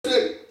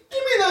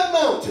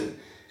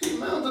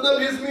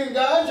mustered up his men,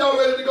 guys. Y'all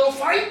ready to go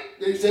fight?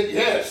 They said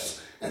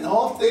yes. And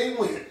off they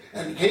went.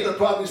 And Caleb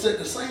probably said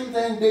the same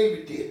thing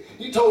David did.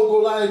 He told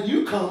Goliath,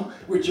 you come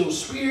with your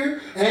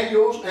spear and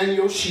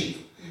your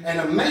shield. And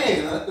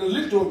a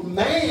literal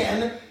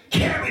man,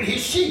 carried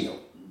his shield.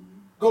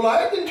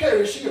 Goliath didn't carry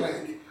his shield,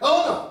 Andy.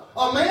 Oh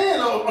no. A man,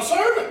 a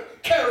servant,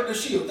 carried the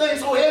shield. Thing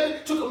so heavy,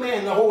 took a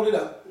man to hold it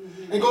up.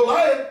 And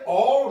Goliath,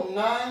 all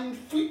 9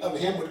 feet of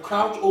him, would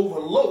crouch over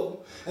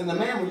low, and the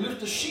man would lift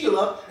the shield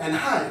up and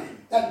hide him.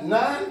 That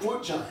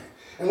 9-foot giant.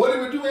 And what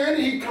he would do,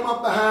 Andy, he'd come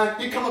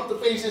up to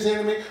face his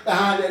enemy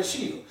behind that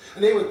shield.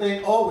 And they would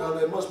think, oh, well,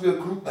 there must be a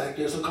group back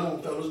there, so come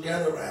on, fellas,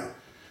 gather around.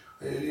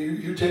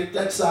 You take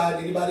that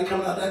side, anybody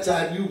coming out that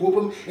side, you whoop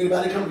them,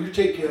 anybody coming, you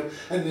take care of them.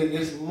 And then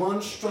this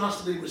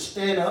monstrosity would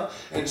stand up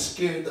and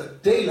scare the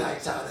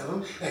daylights out of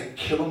them and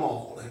kill them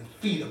all and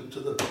feed them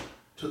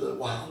to the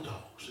wild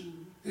dogs.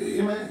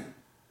 Amen.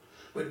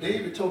 But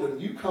David told him,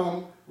 you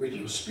come with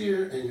your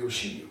spear and your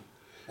shield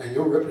and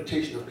your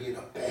reputation of being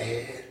a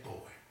bad boy.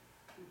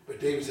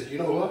 But David said, you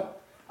know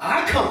what?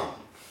 I come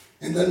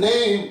in the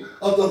name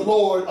of the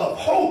Lord of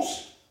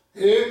hosts.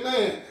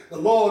 Amen. The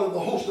Lord of the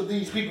host of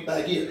these people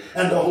back here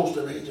and the host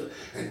of angels.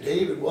 And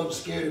David wasn't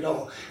scared at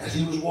all. As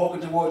he was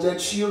walking towards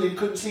that shield, he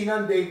couldn't see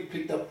none. David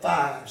picked up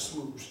 5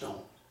 smooth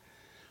stones.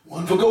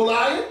 1 for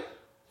Goliath,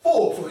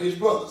 4 for his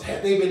brothers,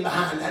 had they been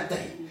behind that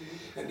thing.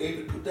 And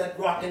David put that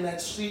rock in that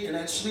sling,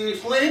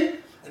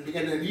 and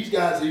began to, these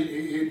guys,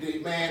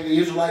 the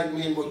Israelite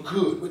men were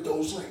good with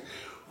those slings.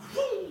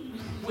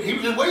 He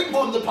was just waiting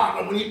for him to pop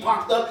up. When he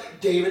popped up,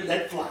 David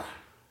let fly.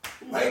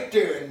 Right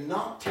there and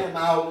knocked him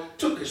out,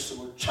 took his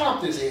sword,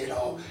 chopped his head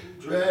off,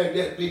 dragged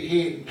that big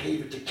head and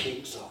gave it to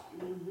King Saul,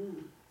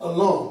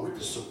 along with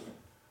the sword.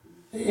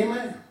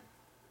 Amen.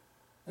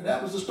 And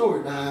that was the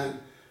story behind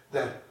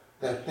that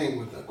thing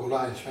with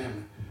Goliath's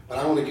family. But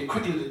I want to get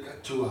quickly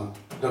to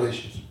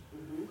Galatians.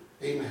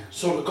 Amen.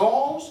 So the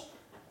Gauls,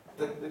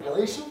 the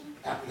Galatians,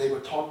 after they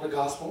were taught the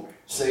gospel,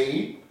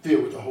 saved,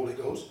 filled with the Holy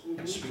Ghost,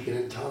 speaking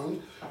in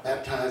tongues,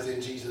 baptized in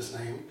Jesus'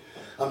 name.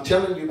 I'm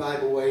telling you, by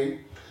the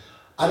way,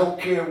 I don't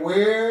care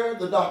where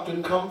the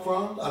doctrine comes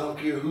from. I don't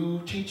care who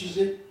teaches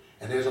it.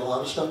 And there's a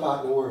lot of stuff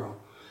out in the world.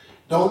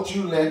 Don't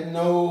you let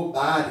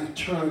nobody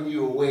turn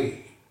you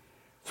away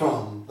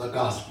from the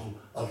gospel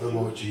of the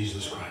Lord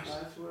Jesus Christ.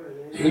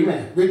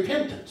 Amen.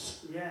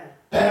 Repentance. Yeah.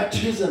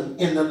 Baptism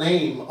in the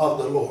name of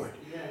the Lord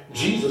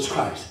Jesus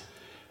Christ.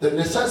 The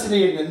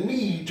necessity and the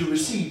need to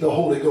receive the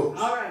Holy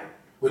Ghost. All right.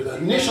 With the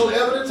initial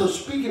evidence of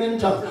speaking in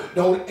tongues.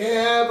 Don't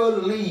ever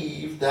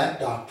leave that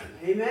doctrine.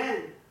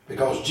 Amen.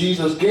 Because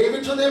Jesus gave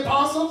it to the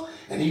apostles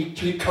and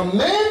he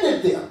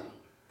commanded them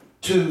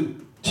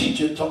to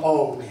teach it to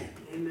all men.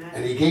 Amen.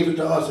 And he gave it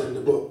to us in the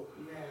book.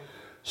 Amen.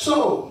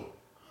 So,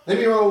 let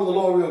me run over the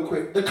law real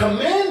quick. The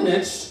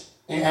commandments,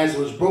 as it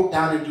was broke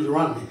down in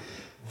Deuteronomy,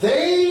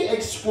 they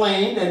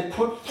explained and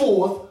put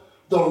forth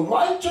the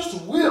righteous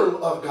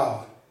will of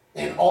God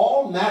in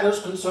all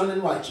matters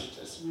concerning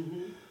righteousness.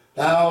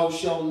 Thou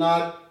shalt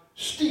not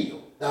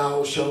steal.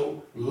 Thou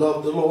shalt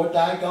love the Lord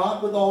thy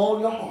God with all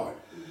your heart.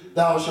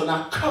 Thou shalt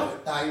not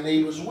covet thy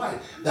neighbor's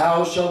wife.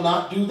 Thou shalt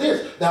not do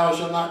this. Thou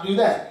shalt not do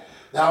that.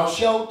 Thou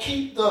shalt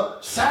keep the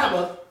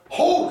Sabbath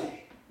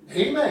holy.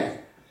 Amen.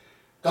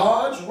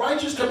 God's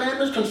righteous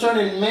commandments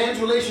concerning man's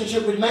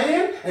relationship with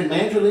man and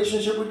man's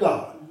relationship with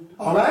God.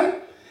 All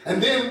right?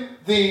 And then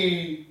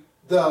the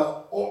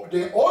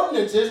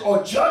ordinances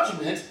or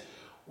judgments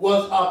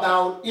was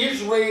about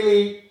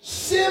Israeli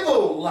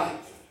civil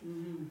life.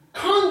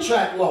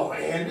 Contract law,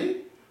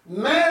 Andy.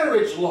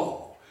 Marriage law.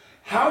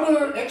 How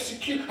to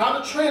execute, how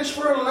to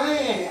transfer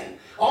land.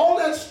 All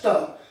that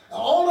stuff.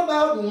 All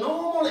about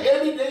normal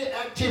everyday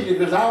activity.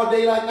 Because our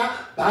day like now,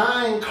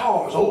 buying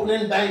cars,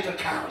 opening bank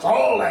accounts,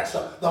 all that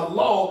stuff. The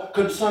law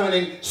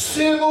concerning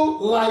civil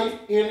life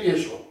in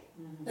Israel.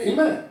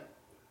 Amen.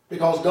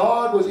 Because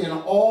God was in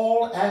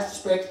all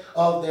aspects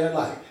of their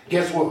life.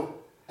 Guess what?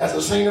 As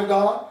a saint of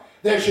God,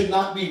 there should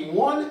not be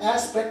one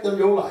aspect of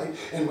your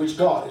life in which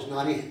God is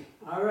not in.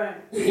 All right.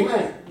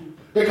 Amen.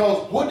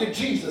 Because what did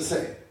Jesus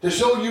say? To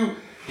show you,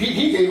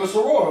 he gave us a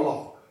royal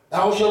law.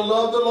 Thou shalt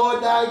love the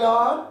Lord thy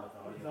God,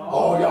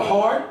 all your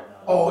heart,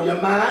 all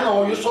your mind,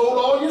 all your soul,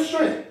 all your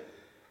strength.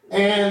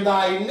 And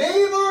thy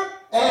neighbor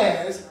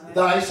as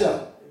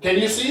thyself. Can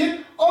you see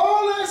it?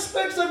 All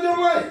aspects of your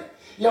life.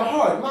 Your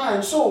heart,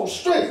 mind, soul,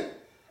 strength.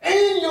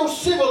 And your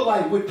civil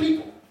life with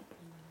people.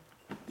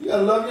 You got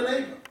to love your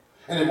neighbor.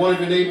 And if one of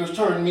your neighbors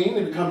turn mean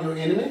and become your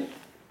enemy,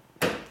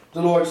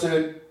 the Lord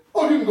said,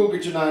 oh, you can go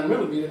get your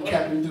 9mm and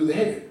cap him through the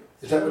head.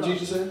 Is that what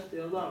Jesus said?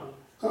 Still love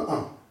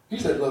him. He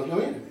said, love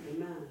your enemy.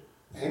 Amen.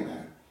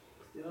 Amen.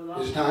 Still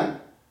love Is it time?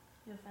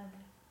 Yes,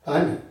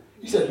 Amen.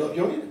 He said, love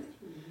your enemy.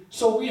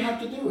 So we have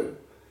to do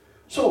it.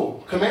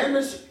 So,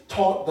 commandments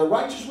taught the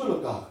righteous will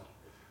of God.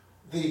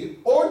 The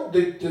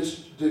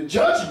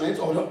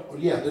judgments,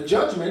 the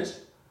judgments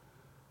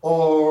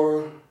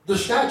or the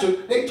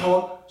statute, they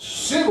taught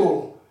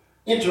civil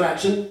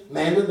interaction,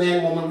 man with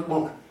man, woman with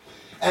woman.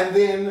 And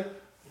then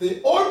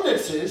the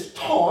ordinances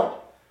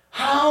taught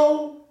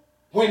how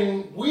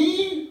when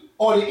we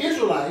or the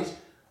Israelites,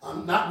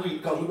 not we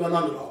because we were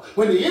under law,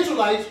 when the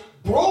Israelites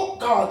broke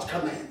God's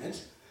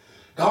commandments,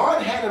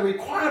 God had a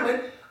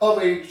requirement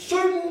of a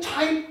certain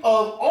type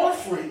of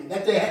offering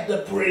that they had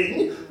to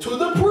bring to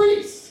the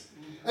priests.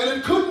 And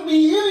it couldn't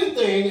be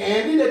anything,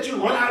 Andy, that you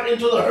run out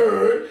into the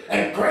herd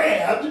and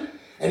grabbed,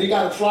 and you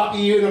got a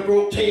floppy ear and a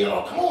broke tail.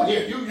 Oh, come on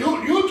here, you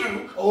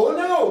do. Oh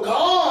no,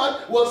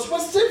 God was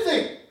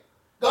specific.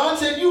 God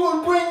said, you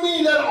will bring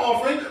me that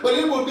offering, but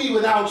it will be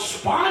without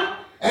spot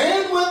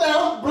and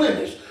without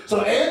blemish.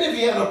 So, and if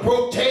he had a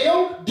broke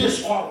tail,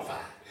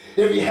 disqualified.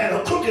 If he had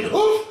a crooked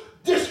hoof,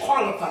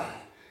 disqualified.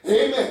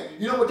 Amen.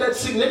 You know what that's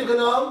significant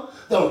of?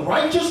 The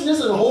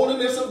righteousness and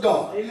holiness of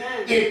God.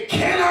 Amen. It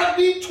cannot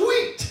be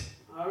tweaked.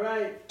 All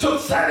right. To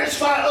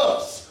satisfy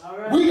us. All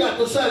right. We got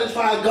to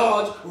satisfy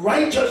God's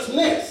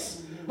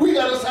righteousness. We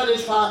got to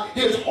satisfy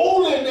his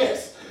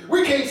holiness.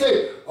 We can't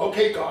say,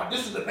 okay, God,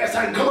 this is the best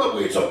I can come up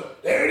with, so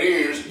there it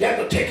is. You have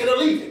to take it or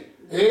leave it.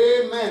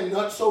 Amen.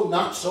 Not so,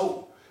 not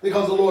so.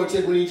 Because the Lord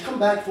said when he's come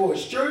back for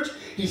his church,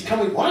 he's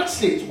coming, watch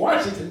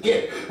this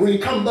again. When he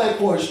comes back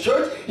for his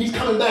church, he's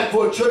coming back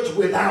for a church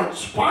without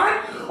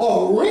spot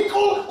or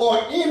wrinkle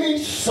or any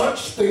such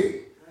thing.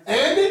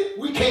 And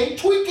we can't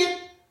tweak it.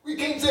 We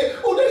can't say,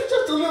 oh, that's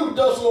just a little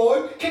dust,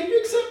 Lord. Can you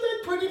accept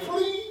that pretty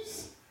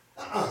please?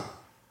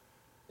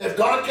 If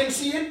God can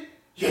see it,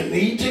 you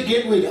need to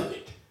get rid of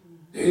it.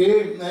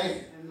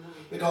 Amen.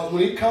 Because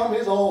when he comes,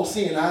 his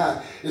all-seeing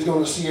eye is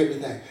going to see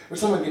everything. But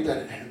someone get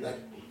that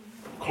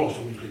close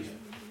to me, please.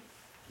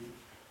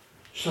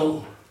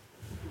 So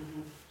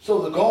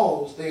the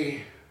Gauls,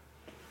 they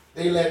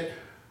let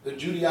the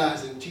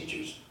Judaizing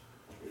teachers,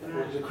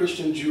 the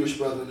Christian Jewish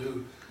brethren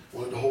who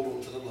wanted to hold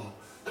on to the law,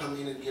 come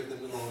in and give them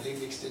the law. They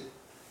mixed it,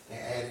 they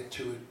added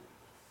to it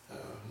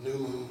new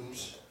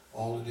moons,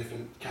 all the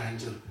different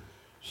kinds of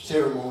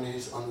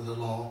ceremonies under the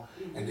law.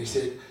 And they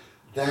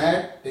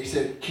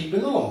said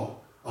keeping the law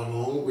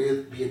along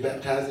with being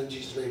baptized in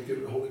Jesus' name, filled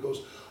with the Holy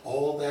Ghost,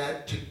 all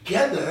that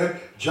together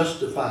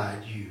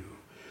justified you.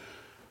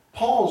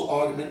 Paul's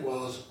argument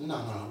was,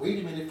 no, wait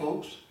a minute,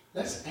 folks.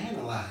 Let's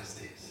analyze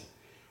this.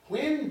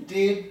 When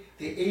did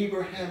the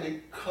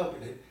Abrahamic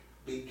covenant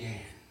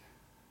begin?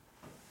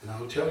 And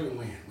I'll tell you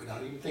when,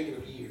 without even thinking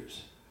of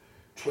years.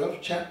 12th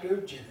chapter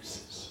of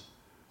Genesis,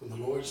 when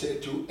the Lord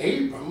said to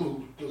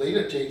Abram, who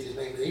later changed his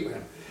name to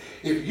Abraham,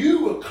 if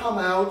you will come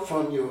out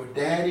from your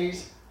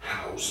daddy's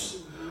house,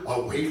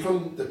 away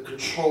from the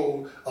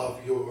control of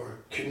your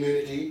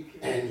community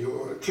and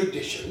your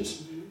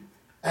traditions,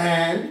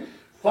 and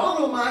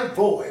follow my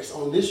voice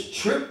on this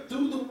trip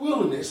through the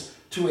wilderness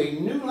to a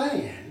new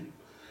land,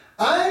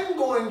 I'm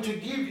going to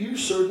give you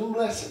certain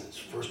blessings.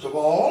 First of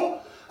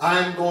all,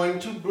 I'm going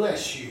to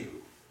bless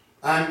you.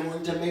 I'm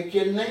going to make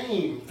your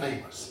name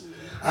famous.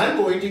 I'm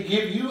going to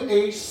give you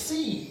a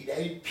seed.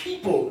 A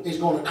people is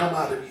going to come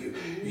out of you.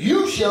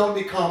 You shall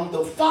become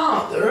the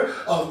father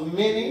of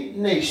many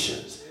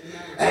nations.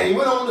 And he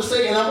went on to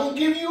say, and I'm going to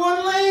give you a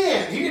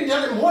land. He didn't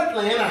tell him what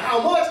land or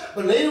how much,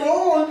 but later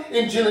on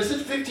in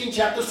Genesis 15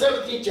 chapter,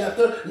 17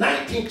 chapter,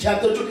 19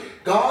 chapter,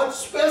 God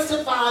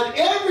specified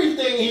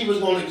everything he was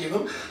going to give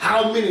him,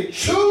 how many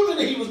children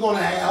he was going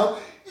to have,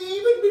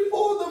 even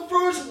before the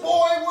first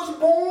boy was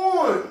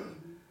born.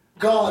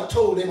 God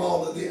told him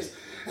all of this.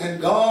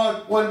 And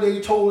God one day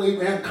told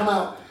Abraham, come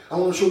out. I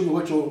want to show you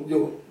what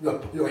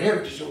your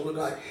heritage is going to look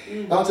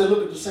like. God said,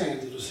 look at the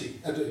sands of the sea.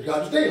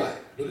 God's daylight.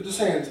 Look at the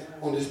sands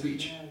on this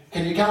beach.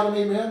 Can you count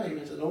them, Abraham?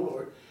 Abraham said, no,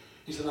 Lord.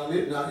 He said,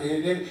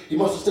 and then he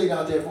must have stayed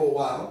out there for a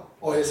while.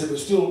 Or he said, it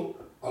was still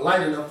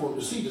light enough for him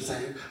to see the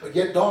sand, but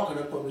yet dark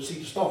enough for him to see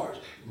the stars.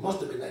 It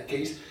must have been that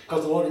case,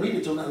 because the Lord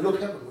immediately told him, now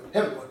look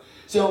heavenward.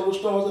 See all those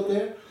stars up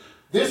there?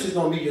 This is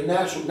going to be your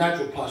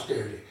natural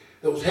posterity.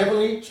 Those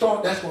heavenly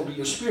stars, that's going to be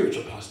your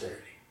spiritual posterity.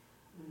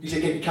 He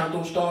said, can you count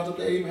those stars up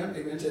there, Abraham?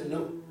 Abraham said,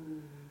 no.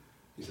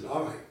 He said,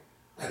 all right.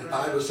 And the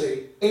Bible says,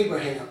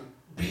 Abraham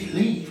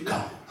believed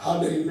God.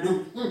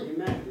 Hallelujah.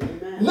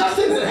 Amen.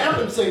 Nothing had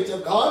happened, saints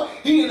of God.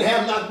 He didn't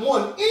have not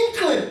one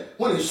inkling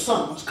when his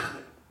son was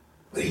coming.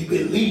 But he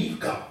believed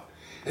God.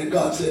 And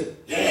God said,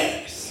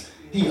 yes.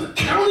 He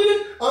accounted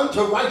it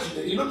unto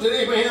righteousness. He looked at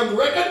Abraham's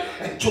record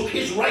and took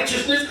his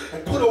righteousness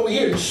and put over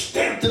here and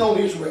stamped it on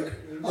his record.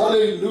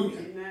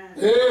 Hallelujah.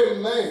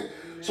 Amen.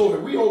 So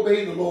if we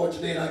obey the Lord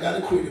today, and I got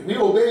to quit it, we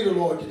obey the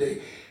Lord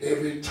today,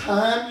 every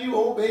time you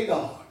obey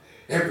God,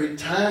 every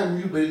time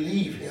you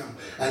believe him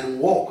and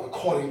walk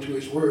according to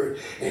his word,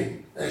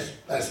 and as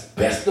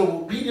best of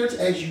obedience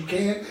as you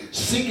can,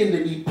 seeking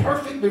to be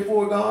perfect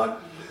before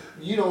God,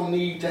 you don't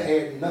need to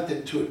add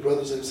nothing to it,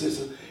 brothers and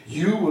sisters.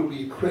 You will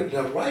be accredited.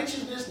 The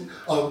righteousness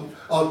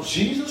of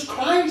Jesus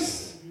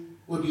Christ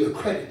will be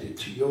accredited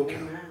to your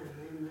account.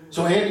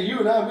 So Andy, you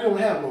and I, we don't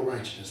have no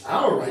righteousness.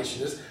 Our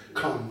righteousness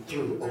comes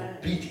through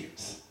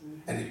obedience.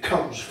 And it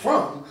comes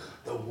from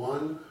the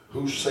one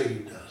who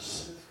saved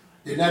us.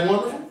 Isn't that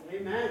wonderful?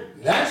 Amen.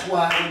 That's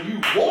why when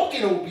you walk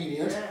in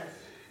obedience,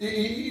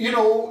 you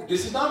know,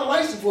 this is not a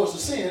license for us to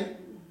sin,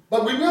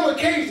 but we will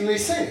occasionally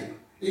sin.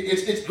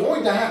 It's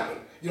going to happen.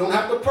 You don't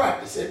have to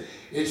practice it.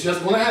 It's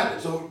just going to happen.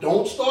 So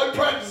don't start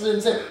practicing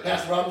and say,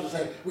 Pastor Robinson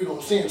saying, we're going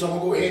to sin, so I'm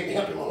going to go ahead and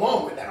help him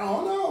along with that.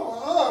 Oh,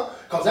 no,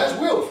 because that's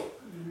willful.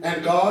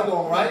 And God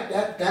going to write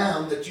that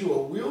down that you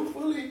are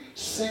willfully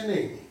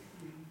sinning.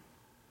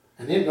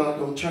 And then God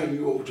going to turn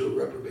you over to a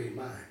reprobate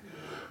mind.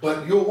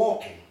 But you're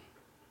walking,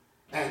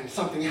 and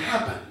something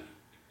happened,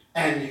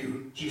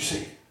 and you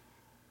sin.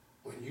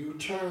 When you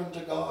turn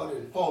to God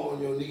and fall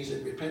on your knees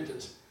in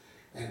repentance,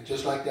 and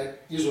just like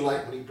that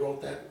Israelite when he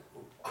brought that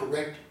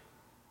correct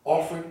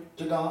offering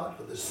to God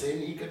for the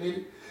sin he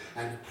committed,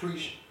 and the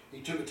priest,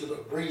 he took it to the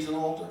brazen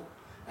altar,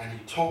 and he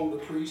told the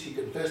priest, he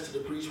confessed to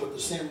the priest what the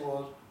sin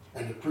was,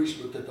 and the priest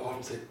looked at the offering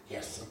and said,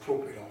 yes,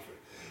 appropriate offering.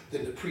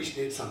 Then the priest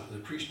did something.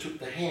 The priest took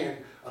the hand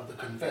of the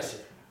confessor,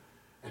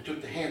 and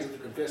took the hands of the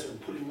confessor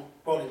and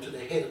brought him to the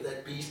head of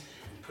that beast,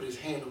 and put his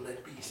hand on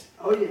that beast.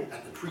 Oh, yeah.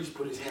 And the priest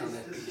put his hand on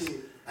that beast,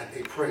 and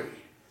they prayed.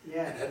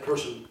 Yeah. And that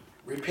person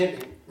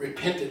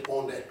repented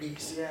on that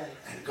beast. Yes.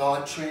 And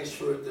God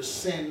transferred the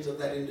sins of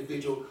that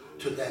individual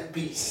to that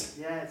beast.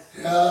 Yes.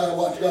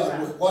 Watch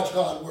God work. Watch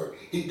God work.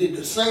 He did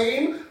the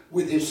same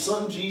with his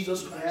son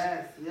Jesus Christ.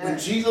 Yes. Yes. When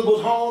Jesus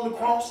was hung on the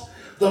cross,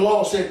 the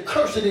law said,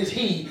 cursed is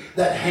he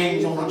that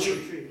hangs on a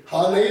tree.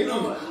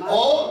 Hallelujah.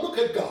 Oh, look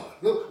at God.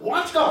 Look,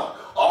 watch God.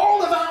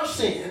 All of our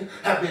sin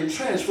have been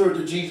transferred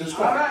to Jesus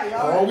Christ.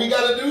 All we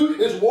got to do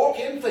is walk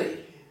in faith.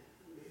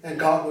 And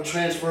God will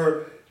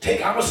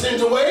take our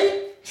sins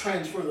away,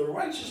 transfer the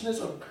righteousness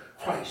of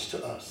Christ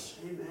to us.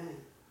 Amen.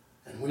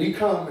 And when he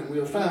comes and we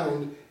are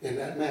found in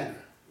that manner,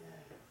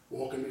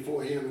 walking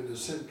before him in the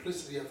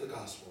simplicity of the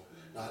gospel,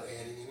 not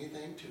adding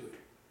anything to it.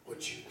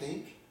 What you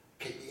think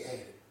can be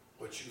added.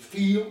 What you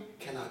feel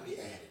cannot be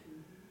added.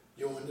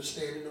 Your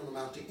understanding don't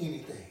amount to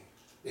anything.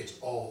 It's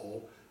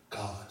all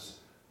God's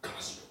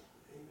gospel.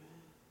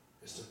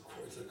 It's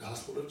the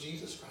gospel of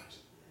Jesus Christ.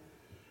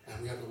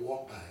 And we have to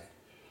walk by it.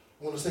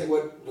 I want to say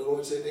what the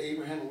Lord said to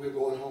Abraham when we were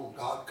going home.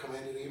 God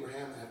commanded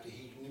Abraham after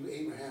he knew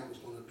Abraham was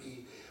going to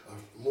be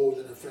more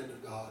than a friend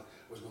of God,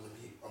 was going to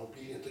be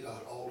obedient to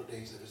God all the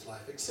days of his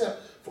life,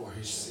 except for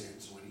his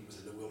sins when he was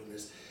in the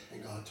wilderness.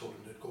 And God told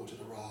him to go to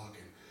the rock.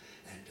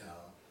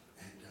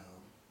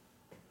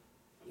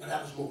 And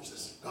that was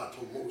Moses. God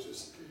told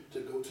Moses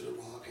to go to the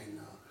rock, and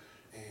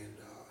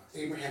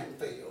Abraham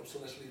failed. So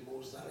let's leave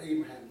Moses out.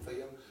 Abraham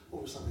failed.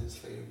 What were some of his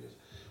failures?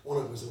 One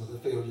of them was a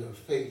failure of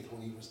faith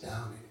when he was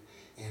down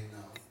in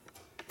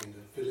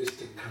the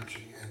Philistine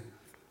country, and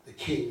the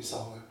king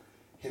saw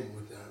him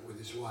with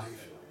his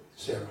wife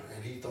Sarah,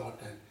 and he thought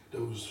that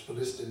those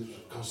Philistines,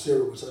 because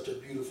Sarah was such a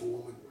beautiful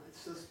woman,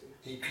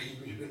 he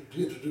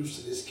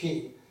introduced to this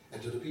king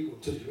and to the people,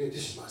 to the community,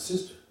 this is my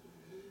sister.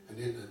 And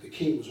then the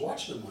king was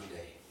watching them one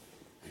day,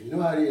 and you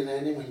know how it is,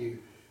 Andy, when you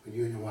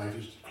and your wife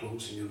is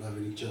close and you're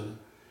loving each other,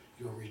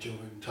 you're gonna reach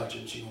over and touch her,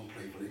 and she's gonna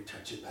playfully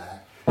touch it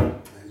back,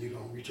 and you're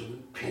gonna reach over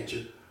and pinch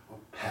her or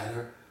pat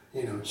her.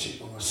 And she's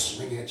going to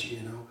swing at you,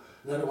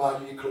 Another while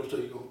you get close to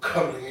her, you're going to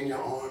cuddle her in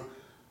your arm.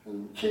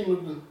 And the king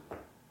looked at,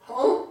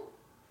 huh?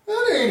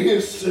 That ain't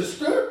his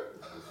sister.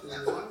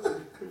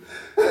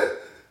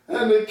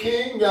 And the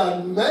king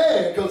got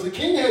mad because the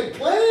king had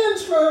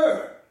plans for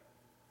her.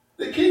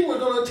 The king was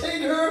going to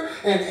take her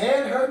and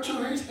add her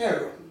to his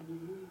harem.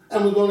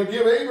 And was going to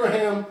give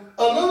Abraham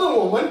another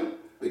woman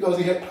because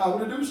he had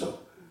power to do so.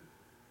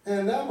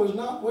 And that was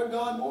not what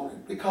God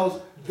wanted, because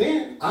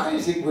then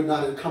Isaac would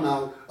not have come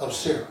out of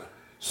Sarah.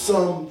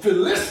 Some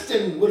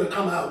Philistine would have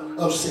come out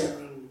of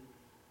Sarah.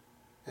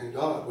 And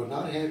God would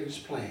not have his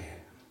plan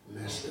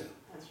messed up.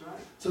 That's right.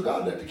 So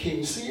God let the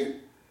king see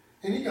it,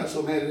 and he got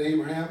so mad at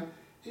Abraham.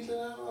 He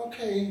said,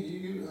 okay,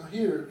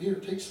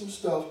 here, take some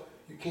stuff.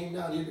 You came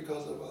down here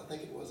because of, I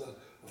think it was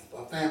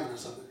a famine or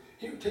something.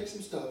 Here, take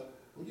some stuff.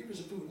 We'll give you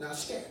some food. Now,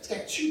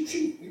 scat,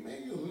 shoot.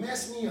 Man, you'll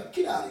mess me up.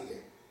 Get out of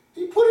here.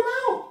 He put him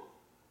out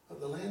of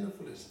the land of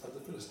the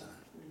Philistines.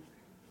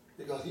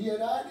 Because he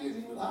had ideas,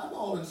 he was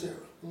eyeballing Sarah.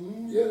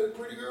 Yeah, that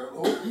pretty girl.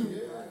 Oh,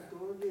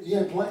 yeah. He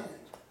had plans.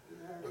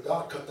 But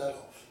God cut that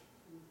off.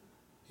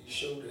 He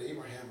showed that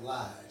Abraham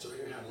lied. So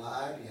Abraham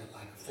lied. He had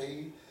lack of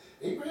faith.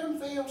 Abraham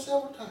failed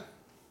several times.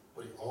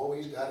 But he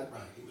always got it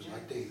right. He was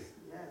like David.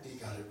 He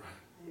got it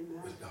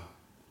right with God.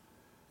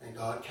 And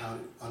God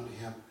counted unto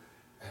him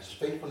as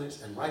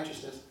faithfulness and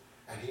righteousness.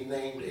 And he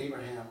named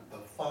Abraham the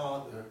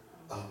father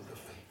of the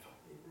faithful.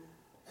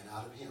 And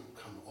out of him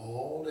come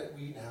all that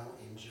we now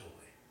enjoy.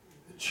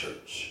 The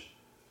church,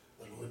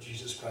 the Lord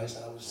Jesus Christ,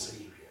 our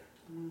Savior.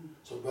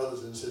 So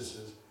brothers and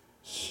sisters,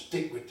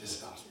 stick with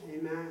this gospel.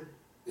 Amen.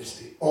 It's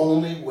the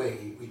only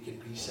way we can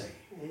be saved.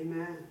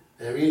 Amen.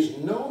 There is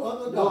no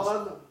other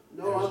gospel.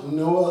 No other.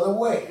 No other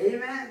way.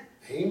 Amen.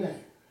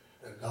 Amen.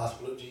 The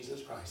gospel of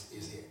Jesus Christ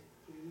is it.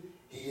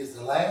 He is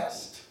the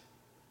last.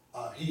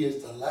 He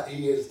is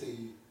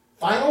the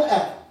final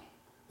Adam.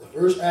 The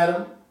first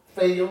Adam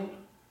failed,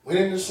 went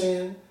into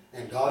sin,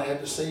 and God had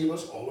to save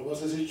us, all of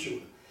us as his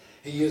children.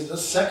 He is the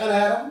second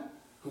Adam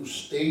who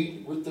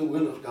stayed with the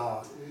will of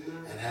God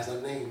and has a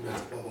name that's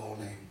above all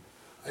names.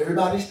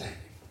 Everybody standing.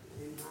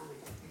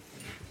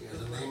 He has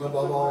a name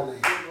above all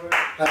names.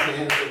 Clap your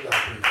hands for God,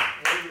 please.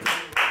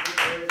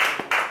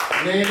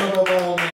 Name above all names.